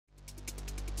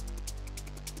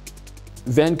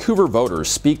Vancouver voters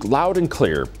speak loud and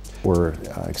clear. We're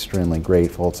extremely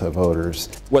grateful to voters.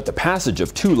 What the passage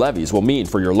of 2 levies will mean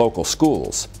for your local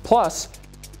schools. Plus,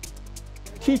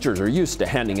 teachers are used to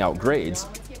handing out grades,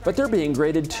 but they're being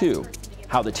graded too.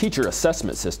 How the teacher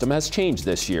assessment system has changed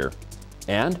this year.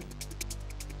 And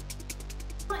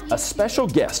a special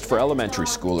guest for elementary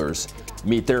schoolers.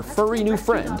 Meet their furry new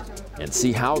friend and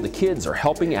see how the kids are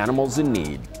helping animals in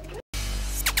need.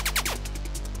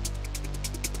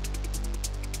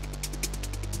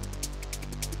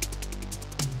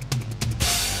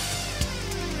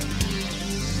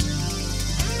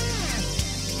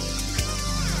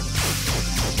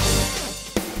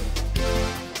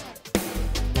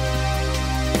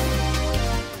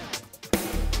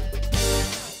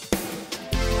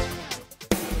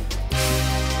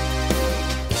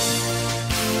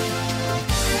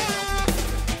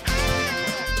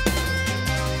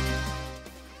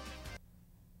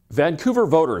 Vancouver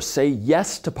voters say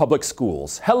yes to public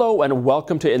schools. Hello and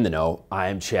welcome to In the Know.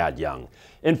 I'm Chad Young.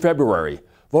 In February,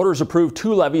 voters approved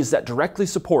 2 levies that directly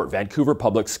support Vancouver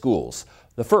public schools.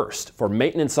 The first, for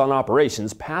maintenance on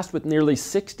operations, passed with nearly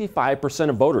 65%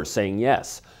 of voters saying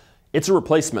yes. It's a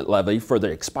replacement levy for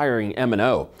the expiring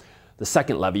M&O. The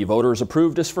second levy voters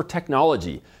approved is for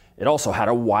technology. It also had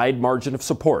a wide margin of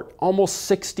support, almost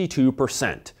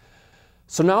 62%.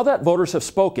 So now that voters have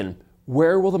spoken,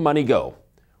 where will the money go?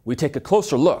 We take a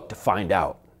closer look to find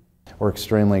out. We're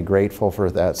extremely grateful for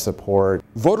that support.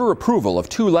 Voter approval of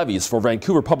 2 levies for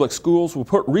Vancouver public schools will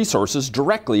put resources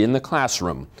directly in the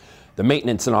classroom. The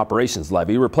maintenance and operations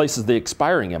levy replaces the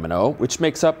expiring M&O, which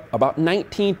makes up about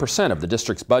 19% of the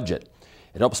district's budget.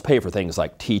 It helps pay for things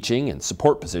like teaching and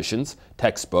support positions,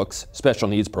 textbooks, special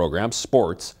needs programs,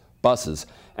 sports, buses,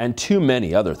 and too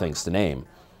many other things to name.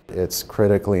 It's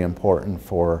critically important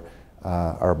for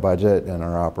our budget and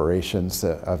our operations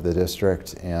of the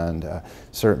district, and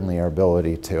certainly our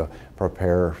ability to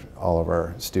prepare all of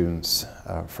our students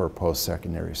for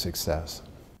post-secondary success.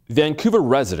 Vancouver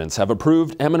residents have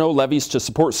approved M&O levies to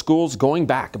support schools going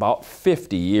back about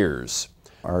 50 years.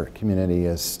 Our community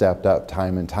has stepped up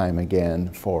time and time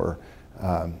again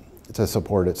to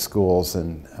support its schools,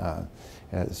 and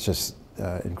it's just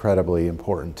incredibly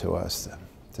important to us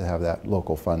to have that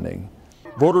local funding.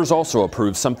 Voters also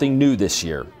approved something new this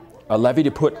year, a levy to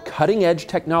put cutting-edge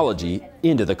technology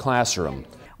into the classroom.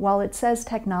 While it says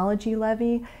technology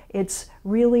levy, it's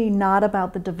really not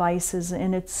about the devices,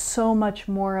 and it's so much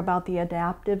more about the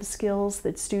adaptive skills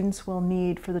that students will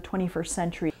need for the 21st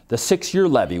century. The 6-year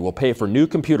levy will pay for new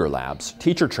computer labs,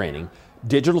 teacher training,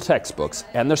 digital textbooks,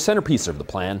 and the centerpiece of the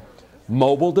plan,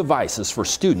 mobile devices for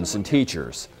students and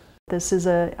teachers. This is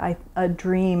a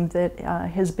dream that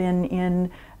has been in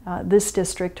this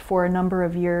district for a number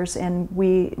of years, and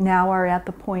we now are at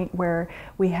the point where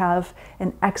we have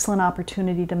an excellent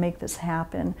opportunity to make this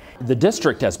happen. The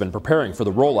district has been preparing for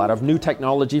the rollout of new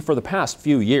technology for the past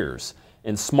few years.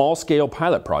 In small-scale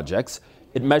pilot projects,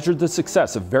 it measured the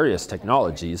success of various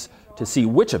technologies to see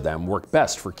which of them work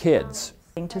best for kids.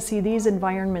 To see these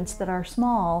environments that are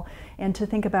small and to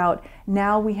think about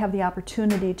now we have the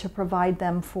opportunity to provide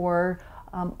them for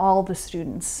all the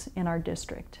students in our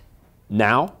district.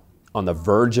 Now, on the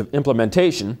verge of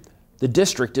implementation, the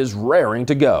district is raring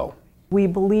to go. We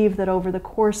believe that over the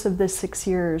course of this 6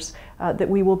 years that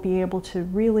we will be able to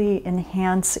really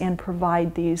enhance and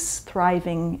provide these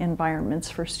thriving environments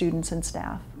for students and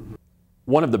staff.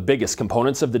 One of the biggest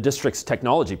components of the district's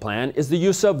technology plan is the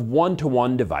use of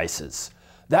one-to-one devices.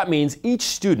 That means each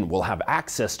student will have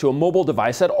access to a mobile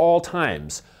device at all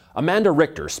times. Amanda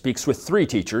Richter speaks with 3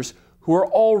 teachers who are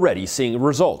already seeing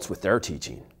results with their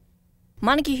teaching.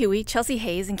 Monica Huey, Chelsea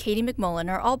Hayes, and Katie McMullen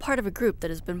are all part of a group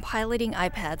that has been piloting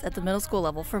iPads at the middle school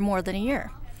level for more than a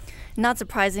year. Not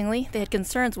surprisingly, they had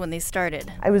concerns when they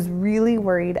started. I was really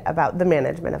worried about the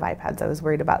management of iPads. I was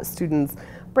worried about students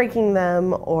breaking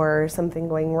them or something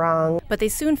going wrong. But they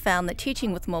soon found that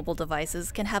teaching with mobile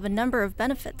devices can have a number of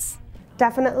benefits.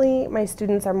 Definitely, my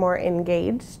students are more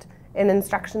engaged in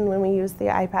instruction when we use the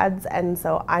iPads, and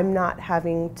so I'm not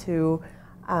having to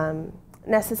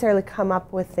necessarily come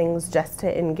up with things just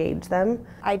to engage them.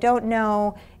 I don't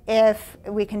know if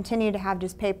we continue to have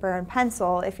just paper and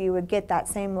pencil, if you would get that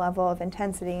same level of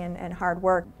intensity and hard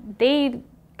work. They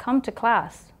come to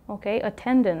class, okay?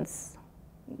 Attendance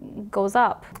goes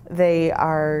up. They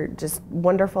are just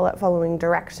wonderful at following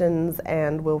directions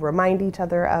and will remind each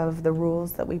other of the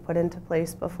rules that we put into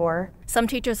place before. Some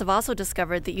teachers have also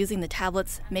discovered that using the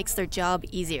tablets makes their job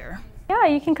easier. Yeah,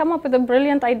 you can come up with a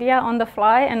brilliant idea on the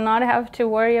fly and not have to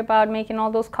worry about making all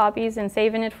those copies and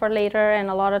saving it for later, and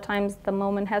a lot of times the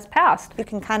moment has passed. You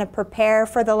can kind of prepare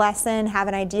for the lesson, have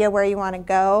an idea where you want to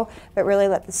go, but really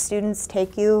let the students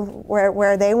take you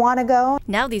where they want to go.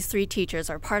 Now these 3 teachers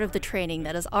are part of the training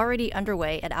that is already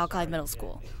underway at Alki Middle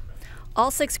School. All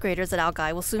 6th graders at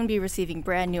Alki will soon be receiving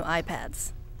brand new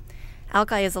iPads.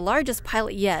 Alki is the largest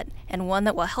pilot yet, and one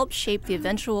that will help shape the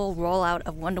eventual rollout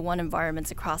of one-to-one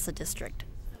environments across the district.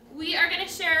 We are going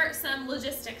to share some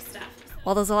logistics stuff.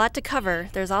 While there's a lot to cover,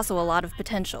 there's also a lot of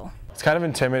potential. It's kind of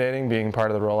intimidating being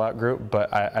part of the rollout group,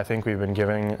 but I think we've been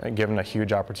given a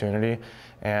huge opportunity,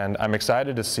 and I'm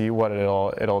excited to see what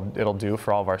it'll do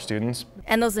for all of our students.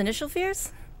 And those initial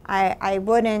fears? I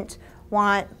wouldn't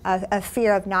want a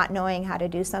fear of not knowing how to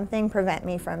do something prevent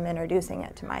me from introducing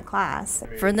it to my class.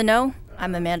 For In the Know,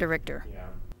 I'm Amanda Richter.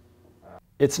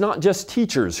 It's not just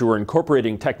teachers who are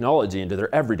incorporating technology into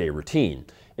their everyday routine.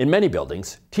 In many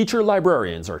buildings, teacher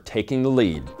librarians are taking the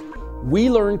lead. We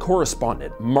Learn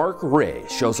correspondent Mark Ray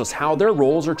shows us how their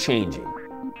roles are changing.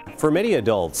 For many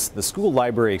adults, the school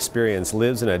library experience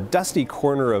lives in a dusty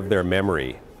corner of their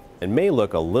memory and may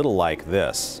look a little like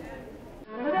this.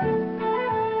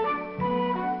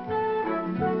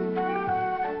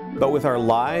 But with our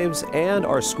lives and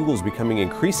our schools becoming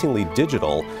increasingly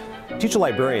digital, teacher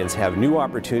librarians have new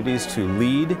opportunities to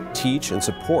lead, teach, and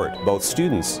support both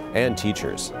students and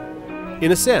teachers.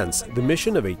 In a sense, the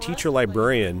mission of a teacher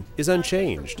librarian is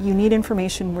unchanged. You need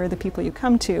information where the people you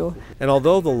come to. And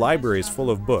although the library is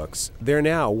full of books, they're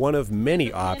now one of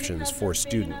many options for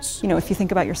students. You know, if you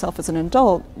think about yourself as an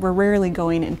adult, we're rarely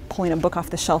going and pulling a book off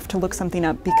the shelf to look something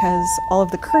up because all of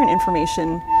the current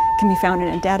information can be found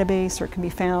in a database or it can be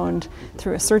found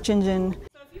through a search engine.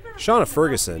 Shauna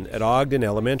Ferguson at Ogden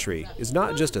Elementary is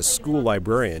not just a school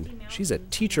librarian, she's a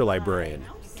teacher librarian,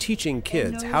 teaching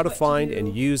kids how to find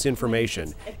and use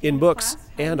information in books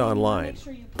and online.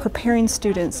 Preparing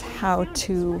students how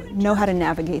to know how to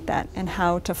navigate that and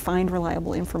how to find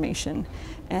reliable information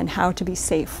and how to be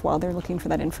safe while they're looking for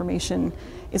that information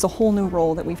is a whole new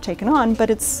role that we've taken on, but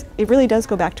it really does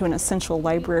go back to an essential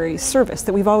library service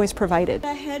that we've always provided.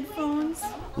 The headphones.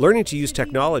 Learning to use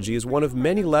technology is one of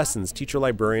many lessons teacher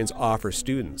librarians offer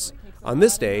students. On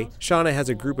this day, Shauna has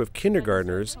a group of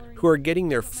kindergartners who are getting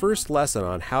their first lesson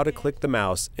on how to click the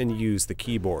mouse and use the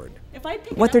keyboard.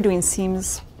 What they're doing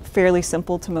seems fairly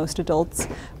simple to most adults,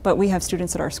 but we have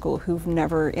students at our school who've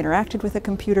never interacted with a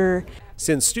computer.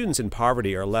 Since students in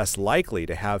poverty are less likely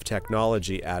to have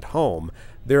technology at home,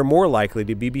 they're more likely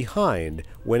to be behind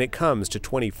when it comes to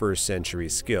 21st century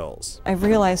skills. I've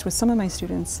realized with some of my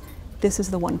students, this is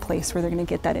the one place where they're going to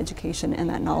get that education and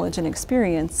that knowledge and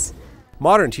experience.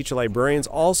 Modern teacher librarians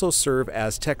also serve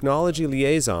as technology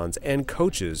liaisons and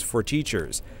coaches for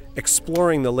teachers,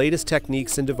 exploring the latest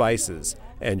techniques and devices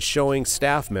and showing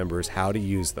staff members how to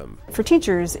use them. For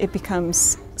teachers, it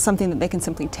becomes something that they can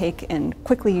simply take and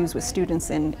quickly use with students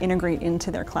and integrate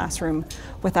into their classroom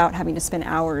without having to spend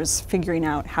hours figuring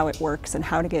out how it works and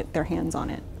how to get their hands on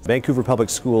it. Vancouver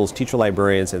Public Schools teacher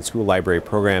librarians and school library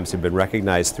programs have been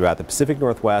recognized throughout the Pacific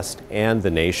Northwest and the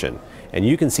nation. And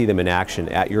you can see them in action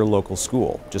at your local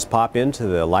school. Just pop into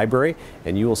the library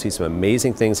and you will see some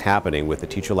amazing things happening with the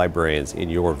teacher librarians in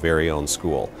your very own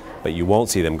school. But you won't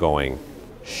see them going,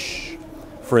 shh.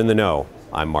 For In the Know,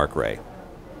 I'm Mark Ray.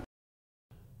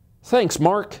 Thanks,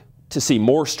 Mark. To see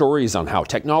more stories on how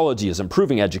technology is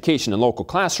improving education in local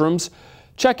classrooms,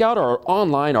 check out our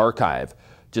online archive.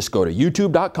 Just go to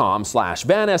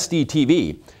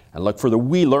youtube.com/VanSDTV and look for the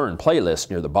We Learn playlist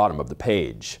near the bottom of the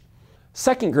page.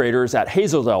 Second graders at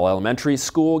Hazeldale Elementary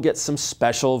School get some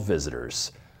special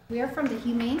visitors. We are from the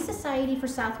Humane Society for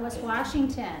Southwest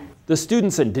Washington. The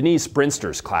students in Denise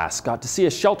Brinster's class got to see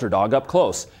a shelter dog up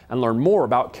close and learn more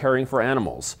about caring for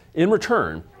animals. In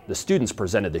return, the students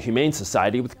presented the Humane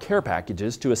Society with care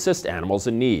packages to assist animals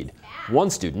in need. One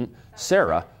student,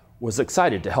 Sarah, was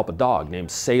excited to help a dog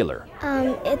named Sailor.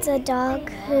 It's a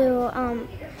dog who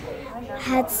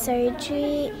had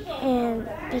surgery and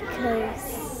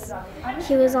because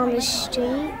he was on the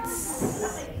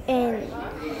streets, and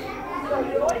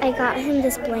I got him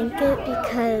this blanket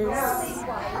because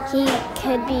he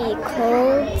could be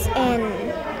cold and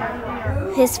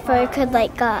his fur could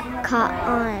like got caught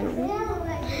on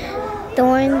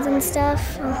thorns and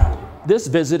stuff. This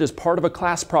visit is part of a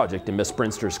class project in Miss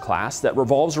Brinster's class that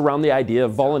revolves around the idea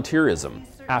of volunteerism.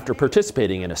 After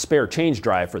participating in a spare change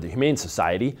drive for the Humane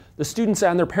Society, the students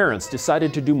and their parents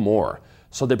decided to do more.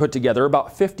 So they put together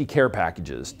about 50 care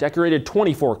packages, decorated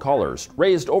 24 colors,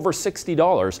 raised over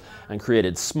 $60, and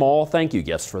created small thank you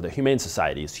gifts for the Humane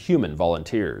Society's human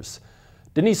volunteers.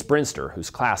 Denise Brinster, whose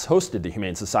class hosted the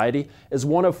Humane Society, is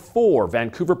one of 4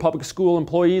 Vancouver Public School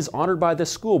employees honored by the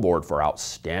school board for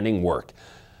outstanding work.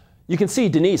 You can see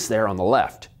Denise there on the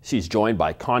left. She's joined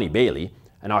by Connie Bailey,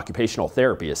 an occupational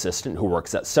therapy assistant who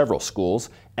works at several schools,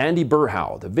 Andy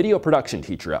Burhow, the video production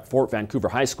teacher at Fort Vancouver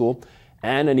High School,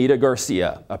 and Anita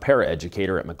Garcia, a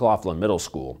paraeducator at McLaughlin Middle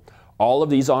School. All of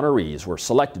these honorees were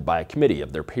selected by a committee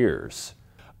of their peers.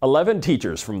 11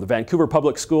 teachers from the Vancouver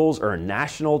Public Schools earned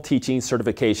National Teaching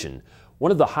Certification,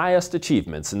 one of the highest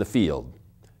achievements in the field.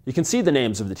 You can see the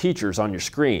names of the teachers on your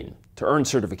screen. To earn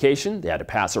certification, they had to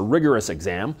pass a rigorous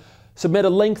exam, submit a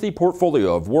lengthy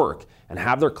portfolio of work, and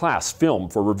have their class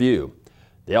filmed for review.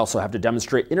 They also have to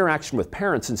demonstrate interaction with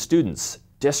parents and students.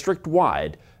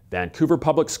 District-wide, Vancouver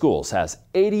Public Schools has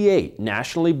 88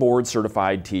 nationally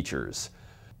board-certified teachers.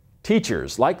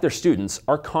 Teachers, like their students,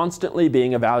 are constantly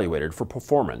being evaluated for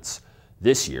performance.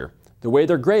 This year, the way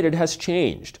they're graded has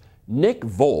changed. Nick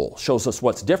Vole shows us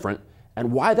what's different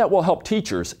and why that will help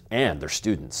teachers and their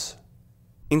students.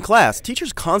 In class,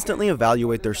 teachers constantly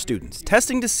evaluate their students,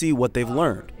 testing to see what they've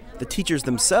learned. The teachers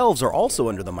themselves are also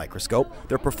under the microscope,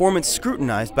 their performance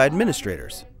scrutinized by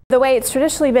administrators. The way it's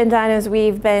traditionally been done is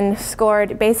we've been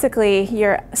scored basically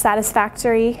you're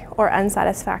satisfactory or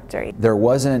unsatisfactory. There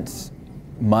wasn't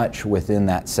much within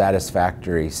that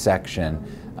satisfactory section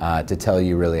to tell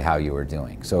you really how you were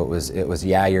doing. So it was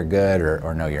yeah, you're good,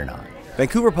 or no, you're not.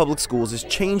 Vancouver Public Schools is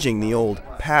changing the old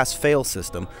pass-fail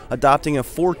system, adopting a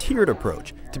 4-tiered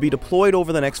approach to be deployed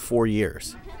over the next 4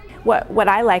 years. What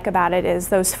I like about it is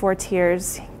those 4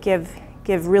 tiers give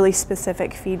really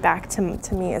specific feedback to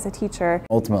me as a teacher.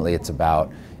 Ultimately, it's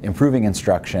about improving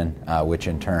instruction, which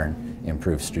in turn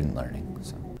improves student learning.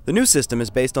 So. The new system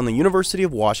is based on the University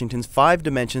of Washington's 5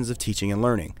 dimensions of teaching and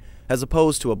learning. As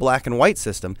opposed to a black and white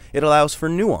system, it allows for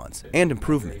nuance and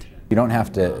improvement. You don't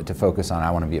have to focus on,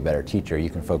 I want to be a better teacher. You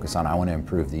can focus on, I want to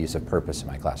improve the use of purpose in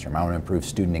my classroom. I want to improve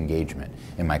student engagement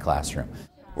in my classroom.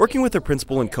 Working with their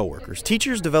principal and coworkers,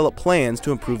 teachers develop plans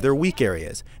to improve their weak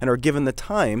areas and are given the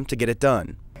time to get it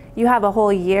done. You have a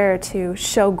whole year to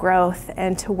show growth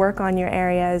and to work on your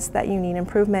areas that you need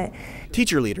improvement.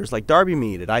 Teacher leaders like Darby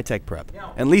Mead at iTech Prep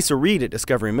and Lisa Reed at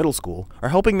Discovery Middle School are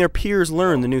helping their peers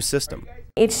learn the new system.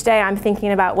 Each day I'm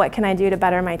thinking about what can I do to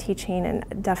better my teaching, and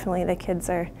definitely the kids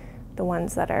are the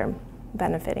ones that are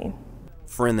benefiting.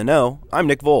 For In the Know, I'm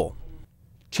Nick Vole.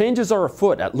 Changes are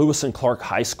afoot at Lewis and Clark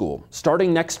High School.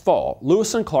 Starting next fall,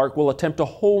 Lewis and Clark will attempt a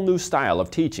whole new style of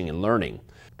teaching and learning.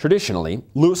 Traditionally,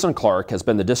 Lewis and Clark has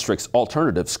been the district's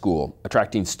alternative school,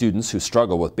 attracting students who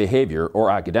struggle with behavior or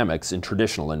academics in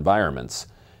traditional environments.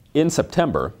 In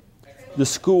September, the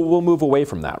school will move away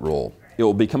from that role. It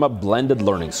will become a blended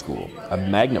learning school, a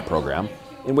magnet program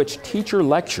in which teacher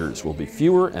lectures will be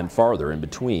fewer and farther in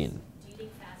between.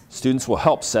 Students will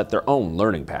help set their own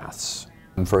learning paths.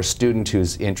 For a student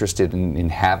who's interested in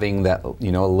having that, a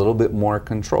little bit more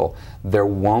control, there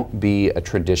won't be a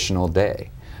traditional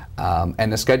day.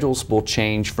 And the schedules will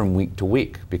change from week to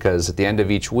week, because at the end of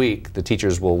each week, the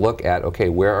teachers will look at, okay,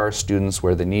 where are students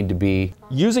where they need to be.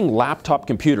 Using laptop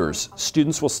computers,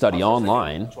 students will study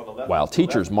online, while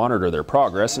teachers monitor their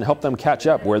progress and help them catch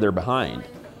up where they're behind.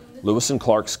 Lewis and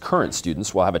Clark's current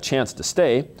students will have a chance to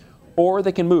stay, or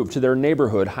they can move to their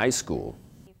neighborhood high school.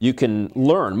 You can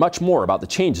learn much more about the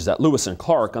changes at Lewis and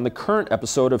Clark on the current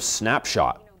episode of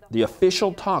Snapshot, the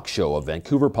official talk show of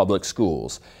Vancouver Public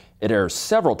Schools. It airs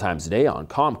several times a day on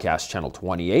Comcast Channel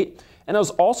 28 and is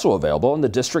also available on the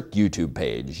district YouTube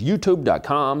page,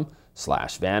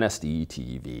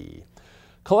 youtube.com/VanSDTV.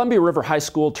 Columbia River High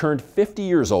School turned 50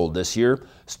 years old this year.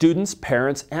 Students,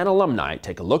 parents, and alumni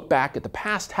take a look back at the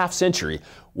past half-century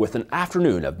with an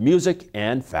afternoon of music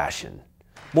and fashion.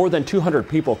 More than 200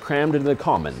 people crammed into the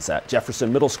Commons at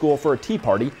Jefferson Middle School for a tea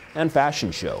party and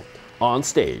fashion show. On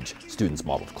stage, students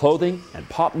modeled clothing and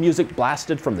pop music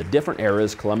blasted from the different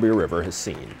eras Columbia River has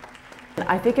seen.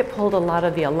 I think it pulled a lot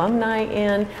of the alumni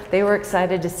in. They were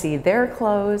excited to see their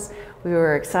clothes. We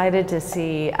were excited to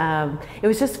see, it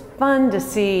was just fun to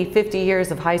see 50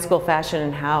 years of high school fashion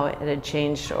and how it had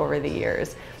changed over the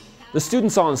years. The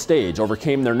students on stage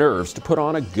overcame their nerves to put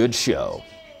on a good show.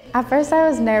 At first I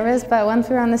was nervous, but once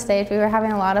we were on the stage, we were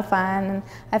having a lot of fun, and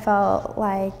I felt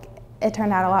like it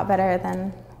turned out a lot better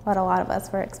than what a lot of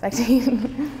us were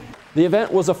expecting. The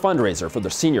event was a fundraiser for the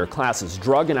senior class's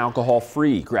drug and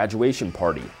alcohol-free graduation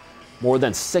party. More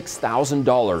than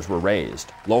 $6,000 were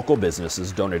raised. Local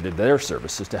businesses donated their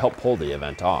services to help pull the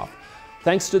event off.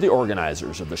 Thanks to the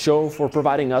organizers of the show for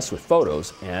providing us with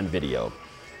photos and video.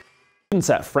 Students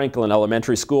at Franklin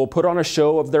Elementary School put on a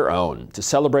show of their own to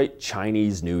celebrate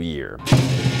Chinese New Year.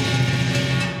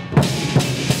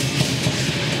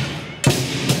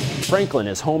 Franklin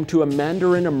is home to a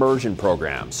Mandarin immersion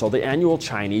program, so the annual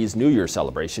Chinese New Year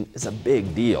celebration is a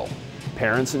big deal.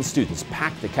 Parents and students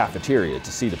pack the cafeteria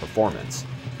to see the performance.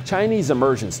 Chinese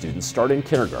immersion students start in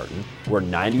kindergarten, where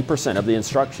 90% of the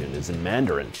instruction is in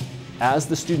Mandarin. As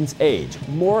the students age,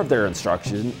 more of their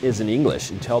instruction is in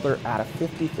English until they're at a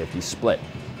 50-50 split.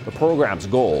 The program's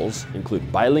goals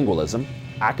include bilingualism,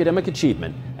 academic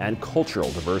achievement, and cultural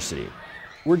diversity.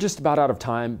 We're just about out of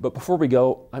time, but before we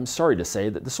go, I'm sorry to say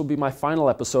that this will be my final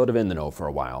episode of In the Know for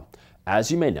a while.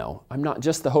 As you may know, I'm not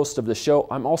just the host of the show,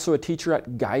 I'm also a teacher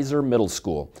at Geyser Middle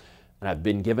School, and I've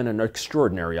been given an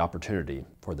extraordinary opportunity.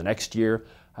 For the next year,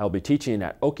 I will be teaching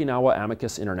at Okinawa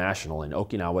Amicus International in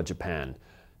Okinawa, Japan.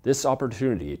 This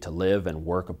opportunity to live and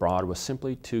work abroad was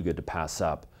simply too good to pass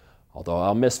up. Although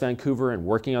I'll miss Vancouver and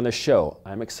working on this show,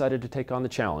 I'm excited to take on the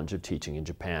challenge of teaching in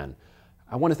Japan.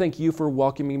 I want to thank you for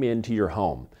welcoming me into your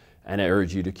home, and I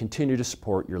urge you to continue to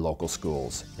support your local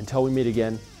schools. Until we meet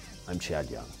again, I'm Chad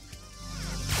Young.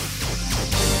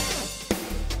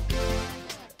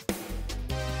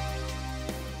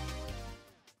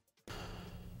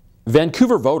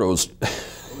 Vancouver voters.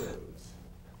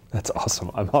 That's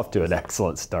awesome. I'm off to an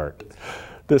excellent start.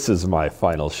 This is my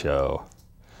final show.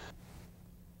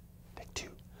 Take two.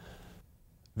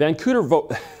 Vancouver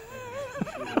vote.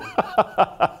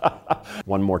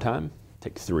 One more time.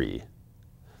 Take three.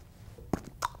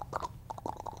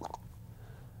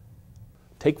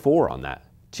 Take four on that.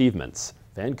 Achievements.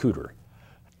 Vancouver.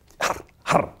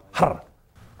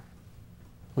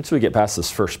 Once we get past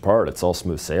this first part, it's all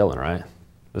smooth sailing, right?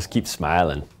 Just keep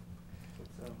smiling.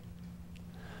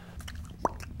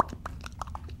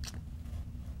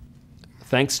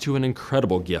 Thanks to an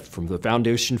incredible gift from the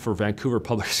Foundation for Vancouver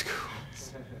Public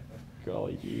Schools.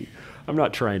 Golly gee. I'm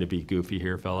not trying to be goofy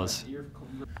here, fellas.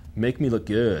 Make me look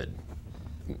good.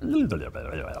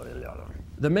 The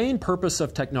main purpose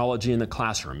of technology in the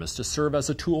classroom is to serve as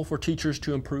a tool for teachers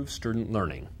to improve student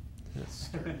learning.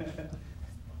 Yes.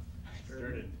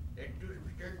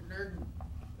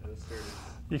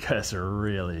 You guys are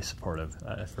really supportive.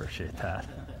 I appreciate that.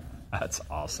 That's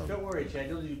awesome. Don't worry, Chad.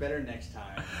 You'll do better next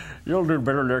time. You'll do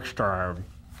better next time.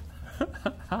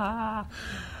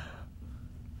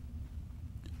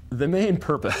 The main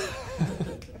purpose.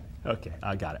 Okay,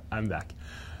 I got it. I'm back.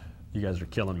 You guys are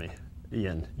killing me.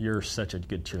 Ian, you're such a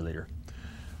good cheerleader.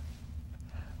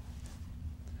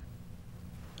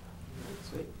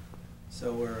 Sweet.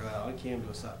 So we're on cam to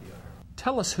Osapio.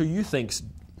 Tell us who you think's...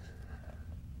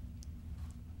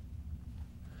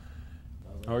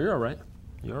 Oh, you're all right.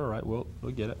 You're all right. We'll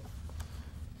get it.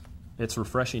 It's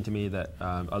refreshing to me that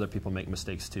other people make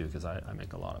mistakes too, because I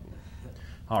make a lot of them.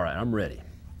 All right, I'm ready.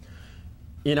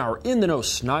 In our In the Know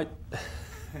snipe...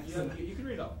 You can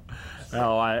read all.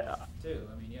 No,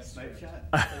 Snipe shot.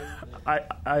 I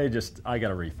got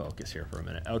to refocus here for a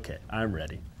minute. Okay, I'm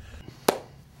ready.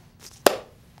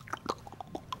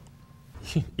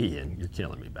 Ian, you're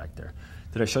killing me back there.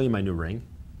 Did I show you my new ring?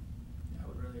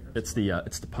 It's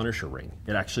the Punisher ring.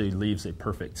 It actually leaves a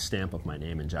perfect stamp of my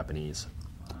name in Japanese.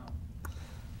 Wow.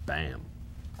 Bam.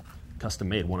 Custom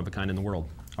made, one of a kind in the world.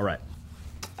 All right.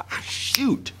 Ah,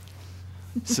 shoot.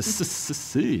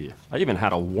 I even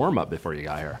had a warm up before you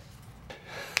got here.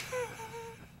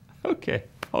 Okay,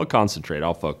 I'll concentrate.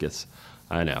 I'll focus.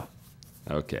 I know.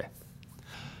 Okay.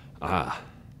 Yeah.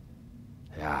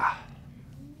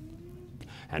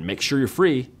 And make sure you're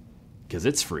free, because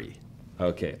it's free.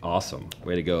 Okay, awesome.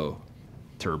 Way to go,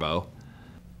 Turbo.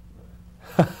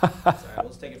 Sorry,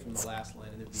 let's take it from the last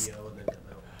line in the VO and then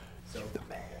demo. So, the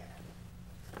man.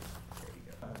 There you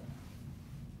go.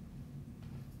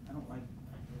 I don't like...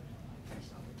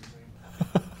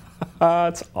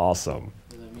 That's awesome.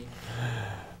 Is that me?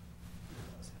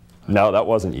 No, that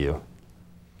wasn't you.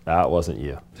 That wasn't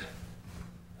you.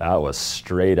 That was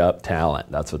straight up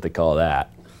talent. That's what they call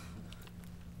that.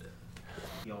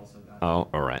 He also got... Oh,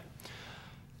 all right.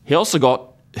 He also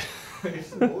got...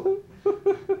 His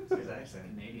accent.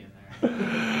 Canadian there.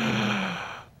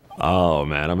 Oh,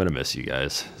 man, I'm going to miss you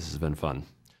guys. This has been fun.